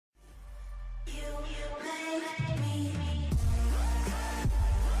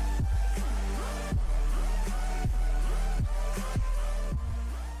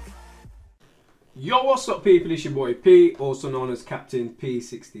Yo, what's up people, it's your boy P, also known as Captain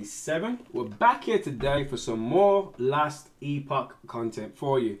P67. We're back here today for some more Last Epoch content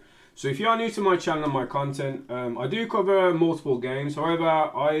for you. So if you are new to my channel and my content, I do cover multiple games. However,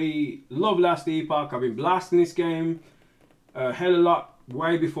 I love Last Epoch. I've been blasting this game a hell of a lot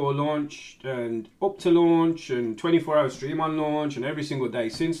way before launch and up to launch, and 24-hour stream on launch, and every single day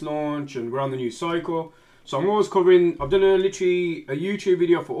since launch, and we're on the new cycle. So I'm always covering, I've done literally a YouTube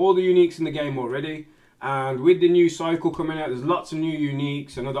video for all the uniques in the game already, and with the new cycle coming out, there's lots of new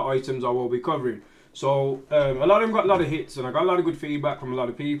uniques and other items I will be covering. So a lot of them got a lot of hits, and I got a lot of good feedback from a lot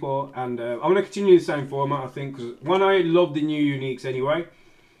of people, and I'm going to continue the same format, I think, because one, I love the new uniques anyway,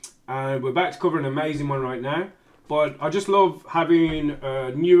 and we're back to cover an amazing one right now. But I just love having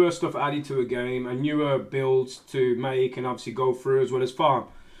newer stuff added to a game and newer builds to make and obviously go through, as well as farm.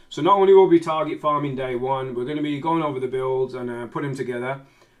 So not only will we target farming day one, we're going to be going over the builds and put them together.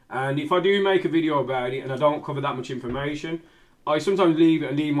 And if I do make a video about it and I don't cover that much information, I sometimes leave it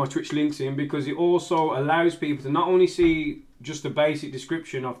and leave my Twitch links in, because it also allows people to not only see just a basic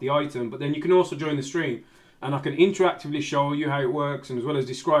description of the item, but then you can also join the stream and I can interactively show you how it works, and as well as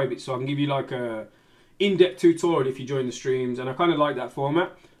describe it, so I can give you like a in-depth tutorial if you join the streams, and I kind of like that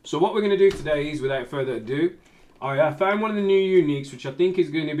format. So what we're going to do today is, without further ado, I found one of the new uniques, which I think is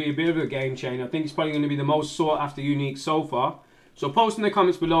going to be a bit of a game changer. I think it's probably going to be the most sought after unique so far. So post in the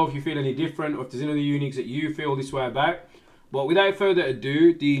comments below if you feel any different, or if there's any other uniques that you feel this way about. But without further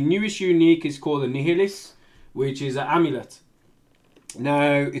ado, the newest unique is called the Nihilist, which is an amulet.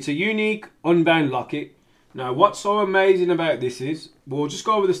 Now, it's a unique unbound locket. Now, what's so amazing about this is, we'll just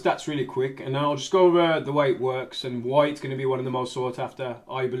go over the stats really quick, and then I'll just go over the way it works and why it's going to be one of the most sought after,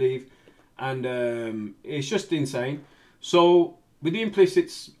 I believe. And it's just insane. So with the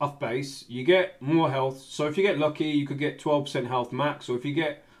implicits off base, you get more health. So if you get lucky, you could get 12% health max. So if you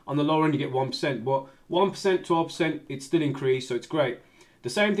get on the lower end, you get 1%. But 1%, 12%, it's still increased, so it's great.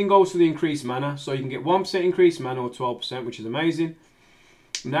 The same thing goes for the increased mana. So you can get 1% increased mana or 12%, which is amazing.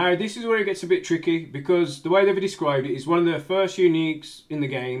 Now this is where it gets a bit tricky, because the way they've described it is one of the first uniques in the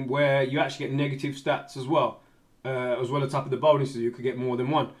game where you actually get negative stats as well on top of the bonuses. You could get more than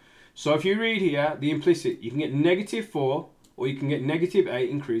one. So if you read here, the implicit, you can get -4 or you can get -8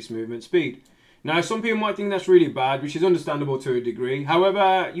 increased movement speed. Now some people might think that's really bad, which is understandable to a degree.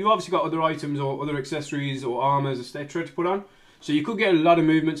 However, you obviously got other items or other accessories or armors, etc. to put on. So you could get a lot of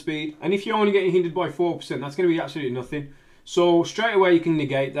movement speed. And if you're only getting hindered by 4%, that's going to be absolutely nothing. So straight away you can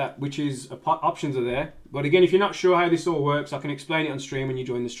negate that, which is options are there. But again, if you're not sure how this all works, I can explain it on stream when you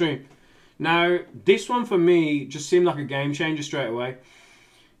join the stream. Now this one for me just seemed like a game changer straight away.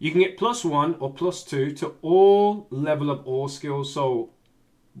 You can get +1 or +2 to all level of all skills. So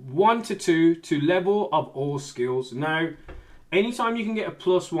 1 to 2 to level of all skills. Now, anytime you can get a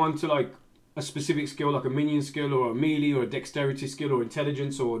 +1 to like a specific skill, like a minion skill or a melee or a dexterity skill or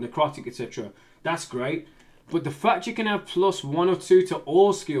intelligence or necrotic, etc., that's great. But the fact you can have +1 or 2 to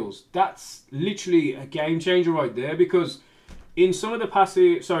all skills, that's literally a game changer right there. Because in some of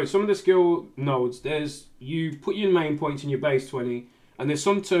the some of the skill nodes, you put your main points in your base 20. And there's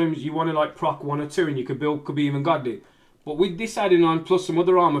sometimes you want to like proc 1 or 2 and you could be even godly. But with this adding on, plus some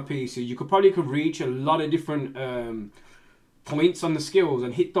other armor pieces, you could reach a lot of different points on the skills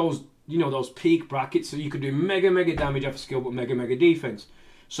and hit those, you know, those peak brackets. So you could do mega damage off a skill, but mega defense.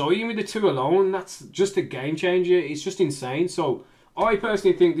 So even with the 2 alone, that's just a game changer. It's just insane. So I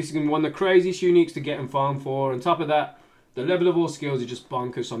personally think this is going to be one of the craziest uniques to get and farm for. On top of that, the level of all skills is just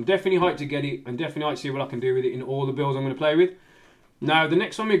bonkers. So I'm definitely hyped to get it, and definitely hyped to see what I can do with it in all the builds I'm going to play with. Now, the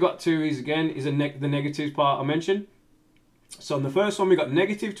next one we got to is, again, the negatives part I mentioned. So in the first one, we got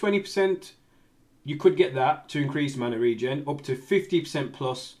 -20%. You could get that to increase mana regen, up to 50%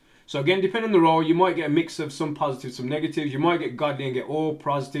 plus. So again, depending on the role, you might get a mix of some positives, some negatives. You might get godly and get all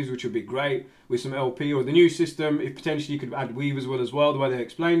positives, which would be great with some LP. Or the new system, if potentially you could add weave as well, the way they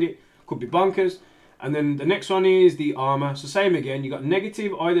explained it, could be bonkers. And then the next one is the armor. So same again, you got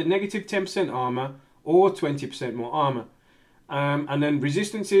either -10% armor or 20% more armor. And then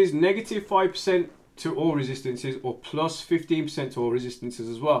resistances, -5% to all resistances or +15% to all resistances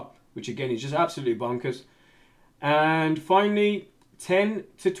as well, which again is just absolutely bonkers. And finally, 10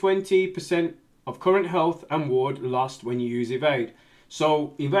 to 20% of current health and ward lost when you use evade.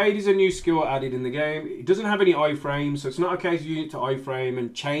 So evade is a new skill added in the game. It doesn't have any iframe, so it's not a case of using it to iframe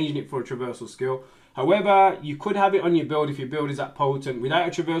and changing it for a traversal skill. However, you could have it on your build if your build is that potent without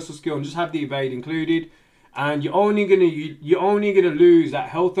a traversal skill and just have the evade included. And you're only gonna lose that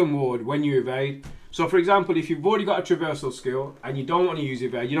health and ward when you evade. So for example, if you've already got a traversal skill and you don't want to use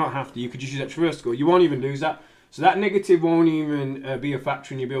evade, you don't have to. You could just use that traversal skill. You won't even lose that. So that negative won't even be a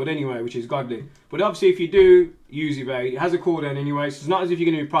factor in your build anyway, which is godly. But obviously if you do use evade, it has a cooldown anyway, so it's not as if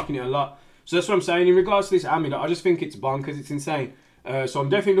you're going to be proccing it a lot. So that's what I'm saying. In regards to this amulet, I just think it's bonkers, it's insane. So I'm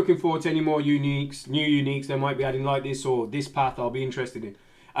definitely looking forward to any more uniques, new uniques they might be adding like this, or this path I'll be interested in.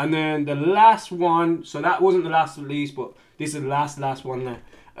 And then the last one, so that wasn't the last at least, but this is the last one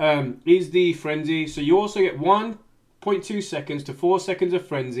there, is the frenzy. So you also get 1.2 seconds to 4 seconds of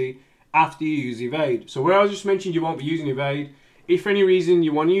frenzy after you use evade. So where I just mentioned you won't be using evade, if for any reason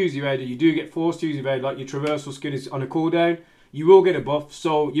you want to use evade or you do get forced to use evade, like your traversal skill is on a cooldown, you will get a buff.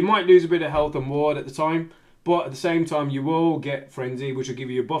 So you might lose a bit of health and ward at the time, but at the same time you will get frenzy, which will give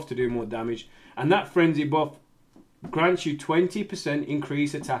you a buff to do more damage. And that frenzy buff grants you 20%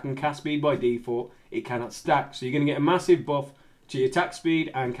 increased attack and cast speed by default. It cannot stack, so you're going to get a massive buff to your attack speed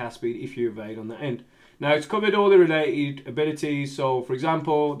and cast speed if you evade on that end. Now it's covered all the related abilities, so for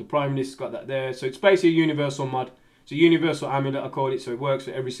example the Prime Minist's got that there, so it's basically a universal mod. It's a universal amulet I call it, so it works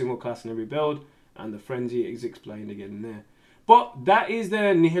for every single class and every build, and the frenzy is explained again in there. But that is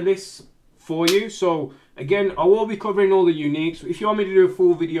the Nihilist for you. So again, I will be covering all the uniques. If you want me to do a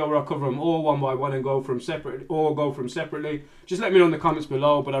full video where I cover them all one by one and go from separately, just let me know in the comments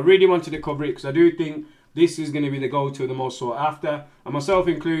below. But I really wanted to cover it because I do think this is going to be the go-to, the most sought after. And myself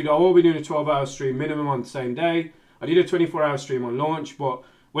included, I will be doing a 12-hour stream minimum on the same day. I did a 24-hour stream on launch, but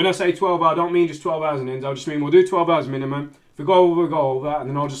when I say 12 hours, I don't mean just 12 hours and ends. I just mean we'll do 12 hours minimum. If we go over, we go over, and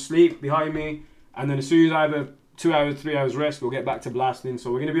then I'll just sleep behind me. And then as soon as I have a 2 hours, 3 hours rest, we'll get back to blasting. So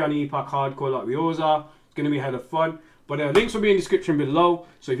we're going to be on Epoch hardcore like we always are. It's going to be hella fun. But links will be in the description below.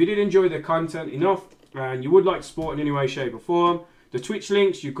 So if you did enjoy the content enough and you would like to support in any way, shape or form, the Twitch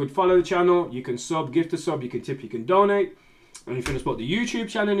links, you could follow the channel, you can sub, gift a sub, you can tip, you can donate. And if you want to support the YouTube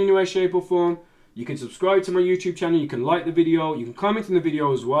channel in any way, shape or form, you can subscribe to my YouTube channel, you can like the video, you can comment in the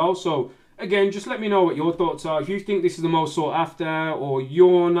video as well. So again, just let me know what your thoughts are. If you think this is the most sought after, or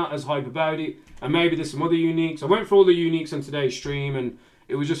you're not as hype about it, and maybe there's some other uniques. I went for all the uniques on today's stream and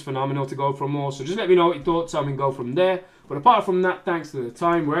it was just phenomenal to go for more. So just let me know what your thoughts are and go from there. But apart from that, thanks to the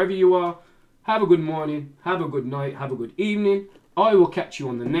time, wherever you are, have a good morning, have a good night, have a good evening. I will catch you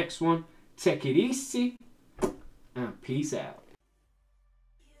on the next one. Take it easy and peace out.